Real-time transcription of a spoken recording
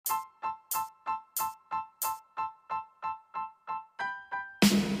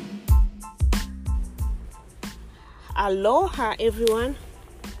Aloha, everyone.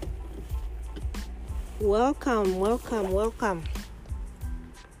 Welcome.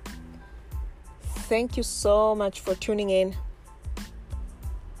 Thank you so much for tuning in.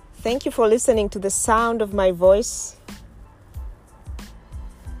 Thank you for listening to the sound of my voice.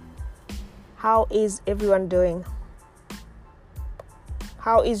 How is everyone doing?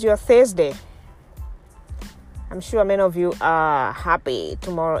 How is your Thursday? I'm sure many of you are happy.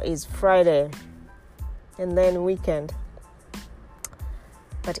 Tomorrow is Friday and then weekend.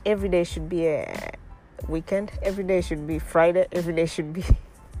 But every day should be a weekend. Every day should be Friday. Every day should be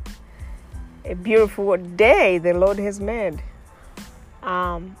a beautiful day the Lord has made.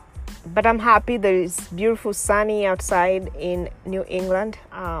 But I'm happy. There is beautiful sunny outside in New England.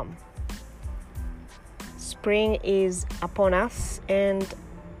 Spring is upon us, and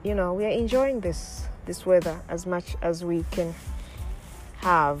we are enjoying this weather as much as we can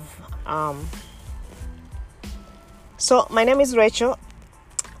have. So my name is Rachel.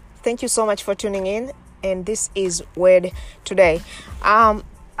 Thank you so much for tuning in, and this is Word Today.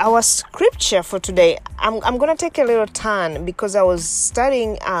 Our scripture for today, I'm going to take a little turn because I was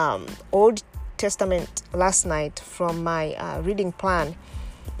studying Old Testament last night from my reading plan,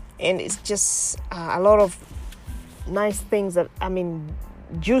 and it's just a lot of nice things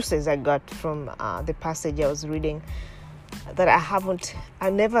juices I got from the passage I was reading that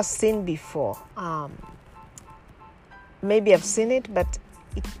I've never seen before. Maybe I've seen it, but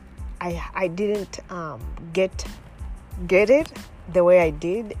I didn't get it the way I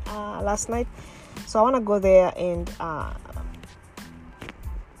did last night. So I want to go there and I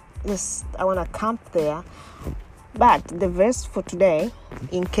want to camp there. But the verse for today,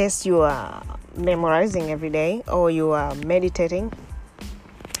 in case you are memorizing every day or you are meditating,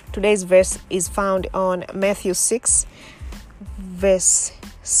 today's verse is found on Matthew 6, verse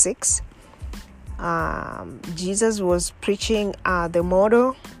 6. Jesus was preaching the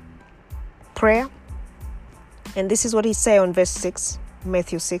model prayer, and this is what he said on verse 6,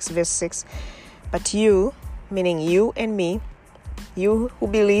 Matthew 6, verse 6. But you, meaning you and me, you who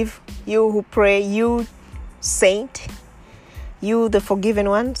believe, you who pray, you saint, you the forgiven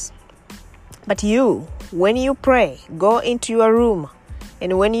ones, but you, when you pray, go into your room,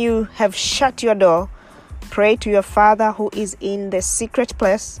 and when you have shut your door, pray to your Father who is in the secret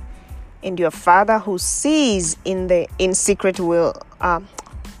place, and your Father who sees in secret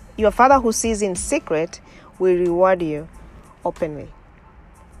will reward you openly.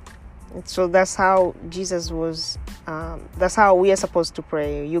 And so that's how Jesus was. That's how we are supposed to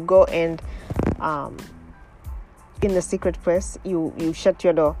pray. You go and in the secret place, you shut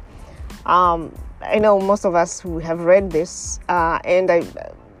your door. I know most of us who have read this, and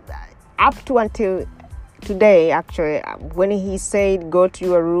up to until today, actually, when he said go to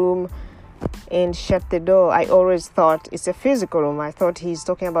your room and shut the door, I always thought it's a physical room. I thought he's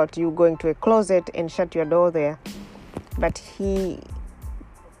talking about you going to a closet and shut your door there. But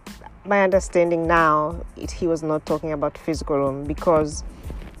my understanding now, he was not talking about physical room, because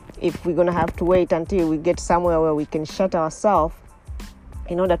if we're going to have to wait until we get somewhere where we can shut ourselves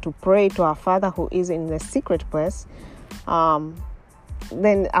in order to pray to our Father who is in the secret place,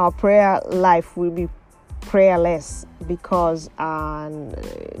 then our prayer life will be prayerless, because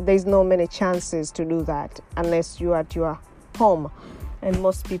there's no many chances to do that unless you're at your home, and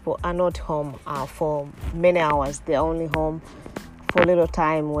most people are not home for many hours. They're only home for a little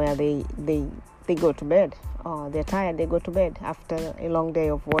time where they go to bed. They're tired, they go to bed after a long day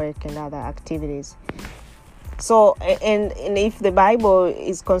of work and other activities. So, and if the Bible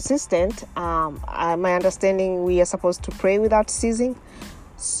is consistent, my understanding, we are supposed to pray without ceasing.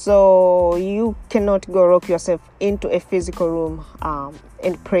 So you cannot go lock yourself into a physical room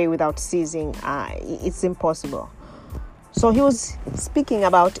and pray without ceasing. It's impossible. So he was speaking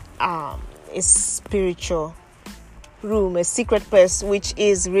about a spiritual room, a secret place, which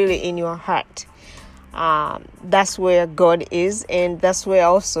is really in your heart. That's where God is, and that's where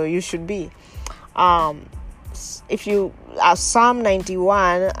also you should be. If you Psalm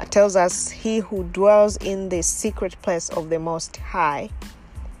 91 tells us, he who dwells in the secret place of the Most High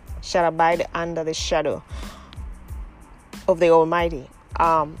shall abide under the shadow of the Almighty.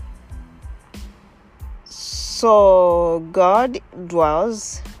 So God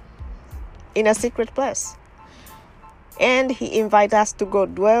dwells in a secret place, and he invites us to go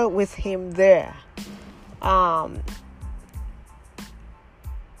dwell with him there. In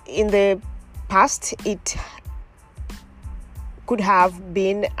the past, it could have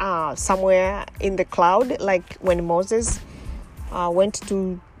been somewhere in the cloud, like when Moses went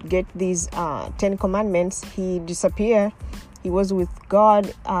to get these 10 commandments. He disappeared. He was with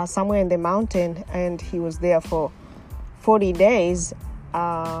God somewhere in the mountain, and he was there for 40 days.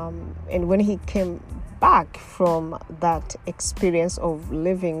 And when he came back from that experience of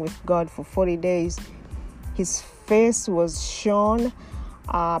living with God for 40 days, his face was shone.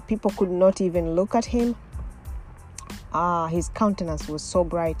 People could not even look at him. His countenance was so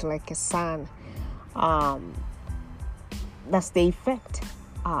bright like a sun. That's the effect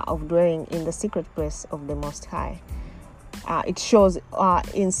of dwelling in the secret place of the Most High. It shows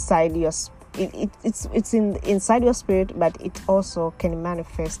inside your it's inside your spirit, but it also can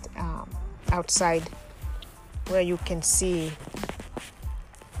manifest outside, where you can see,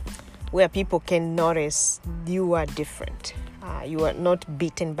 where people can notice you are different. You are not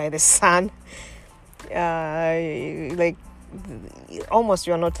beaten by the sun. Like almost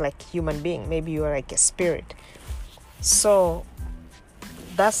you are not like human being. Maybe you are like a spirit. So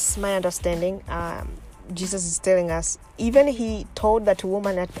that's my understanding. Jesus is telling us. Even he told that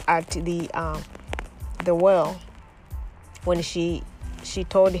woman at the well, when she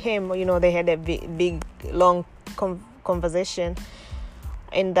told him, they had a big long conversation,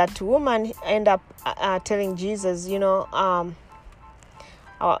 and that woman ended up telling Jesus,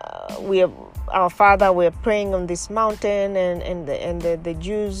 our father, we're praying on this mountain, and the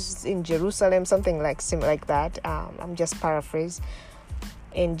Jews in Jerusalem, something like that. I'm just paraphrasing.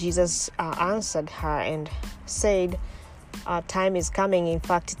 And Jesus answered her and said, time is coming. In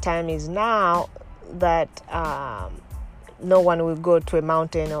fact, time is now that no one will go to a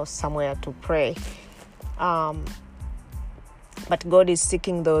mountain or somewhere to pray. But God is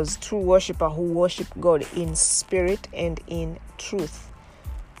seeking those true worshipers who worship God in spirit and in truth.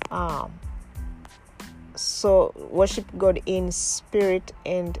 So worship God in spirit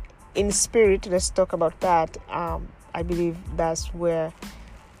and in spirit. Let's talk about that. I believe that's where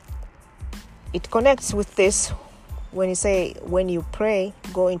it connects with this. When you say, when you pray,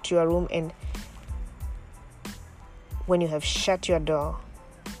 go into your room, and when you have shut your door,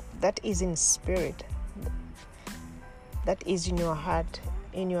 that is in spirit. That is in your heart,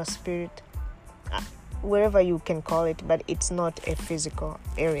 in your spirit, wherever you can call it, but it's not a physical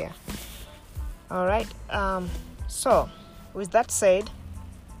area. All right. So with that said,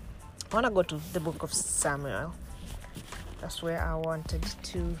 I want to go to the book of Samuel. That's where I wanted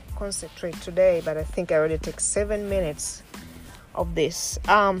to concentrate today, but I think I already take 7 minutes of this.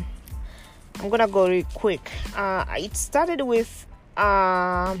 I'm gonna go real quick. It started with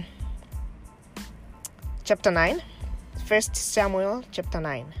chapter 9, 1 Samuel chapter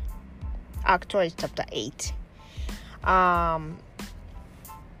 9. Actually, chapter 8.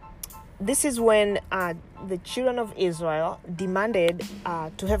 This is when the children of Israel demanded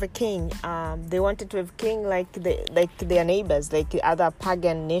to have a king. They wanted to have a king like their neighbors, like the other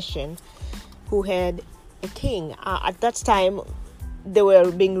pagan nation who had a king. At that time, they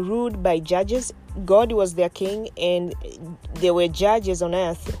were being ruled by judges. God was their king, and there were judges on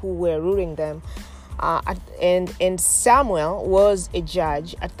earth who were ruling them. And Samuel was a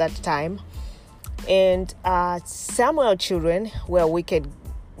judge at that time. And Samuel children were wicked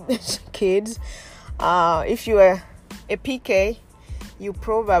kids. If you are a PK, you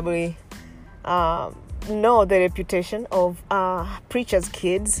probably know the reputation of preachers'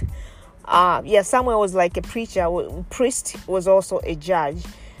 kids. Samuel was like a preacher. Priest was also a judge,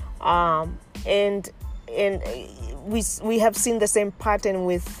 and we have seen the same pattern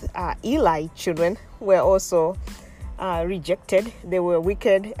with Eli children. Were also rejected. They were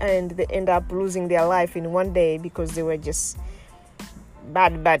wicked, and they end up losing their life in one day because they were just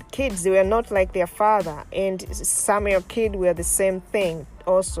bad kids. They were not like their father. And Samuel kid were the same thing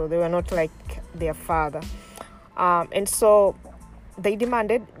also. They were not like their father. And so they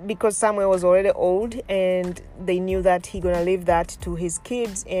demanded, because Samuel was already old, and they knew that he gonna leave that to his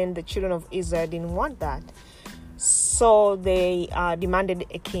kids, and the children of Israel didn't want that. So they demanded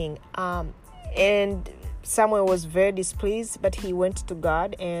a king. And Samuel was very displeased, but he went to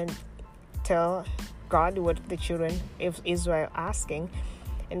God and tell God what the children of Israel are asking.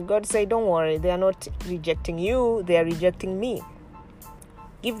 And God said, don't worry, they are not rejecting you, they are rejecting me.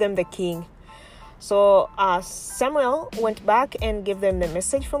 Give them the king. So Samuel went back and gave them the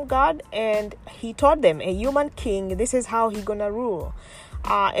message from God, and he told them, a human king, this is how he's gonna rule.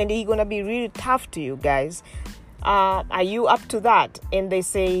 And he's gonna be really tough to you guys. Are you up to that? And they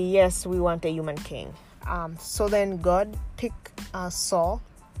say, yes, we want a human king. So then God picked Saul.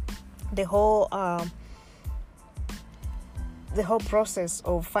 The whole process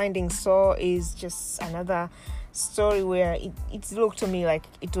of finding Saul is just another story where it looked to me like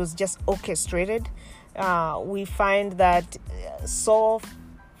it was just orchestrated. We find that Saul's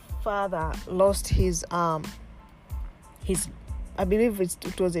father lost his I believe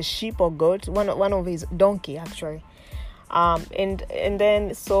it was a sheep or goat, one of his donkey actually. And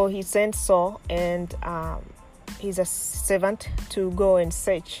then so he sent Saul and his servant to go and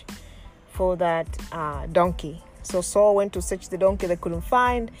search for that donkey. So Saul went to search the donkey. They couldn't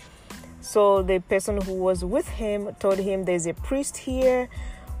find. So the person who was with him told him, there's a priest here,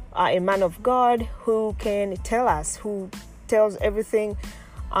 a man of God who can tell us, who tells everything.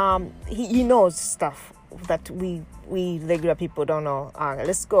 He knows stuff that we regular people don't know.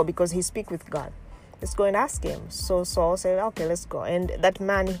 Let's go, because he speaks with God. Let's go and ask him. So Saul said, okay, let's go. And that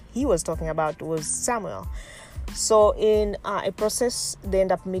man he was talking about was Samuel. So in a process, they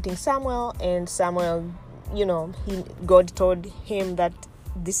end up meeting Samuel, and Samuel, God told him that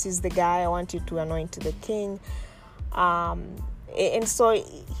this is the guy I want you to anoint the king. And so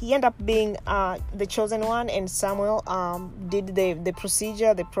he ended up being the chosen one, and Samuel did the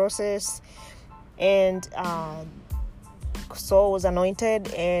procedure, the process, and Saul was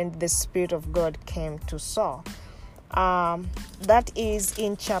anointed, and the Spirit of God came to Saul. That is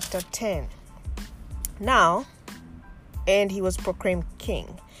in chapter 10. Now, and he was proclaimed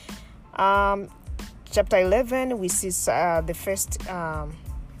king. Chapter 11, we see the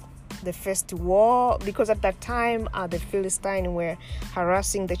first war, because at that time the Philistines were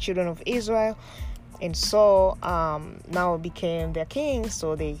harassing the children of Israel, and Saul now became their king,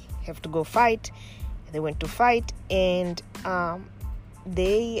 so they have to go fight. They went to fight, and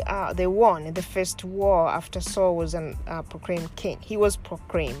they won the first war after Saul was proclaimed king. He was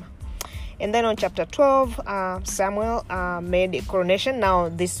proclaimed. And then on chapter 12, Samuel made a coronation. Now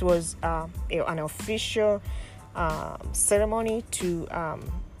this was an official ceremony to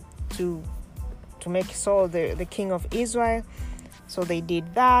make Saul the king of Israel. So they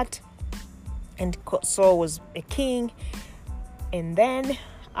did that, and Saul was a king. And then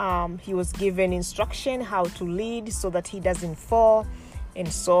he was given instruction how to lead so that he doesn't fall. And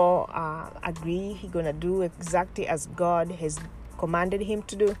Saul agreed he's gonna do exactly as God has commanded him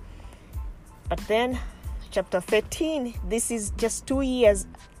to do. But then, chapter 13, this is just 2 years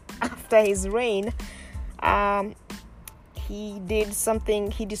after his reign. He did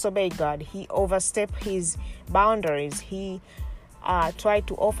something. He disobeyed God. He overstepped his boundaries. He tried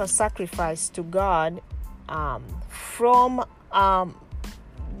to offer sacrifice to God from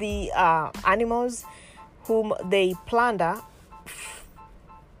the animals whom they plunder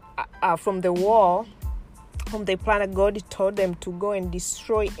from the war. Whom they planned. God told them to go and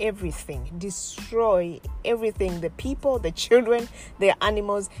destroy everything, the people, the children, the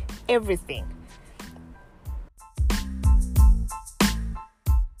animals, everything.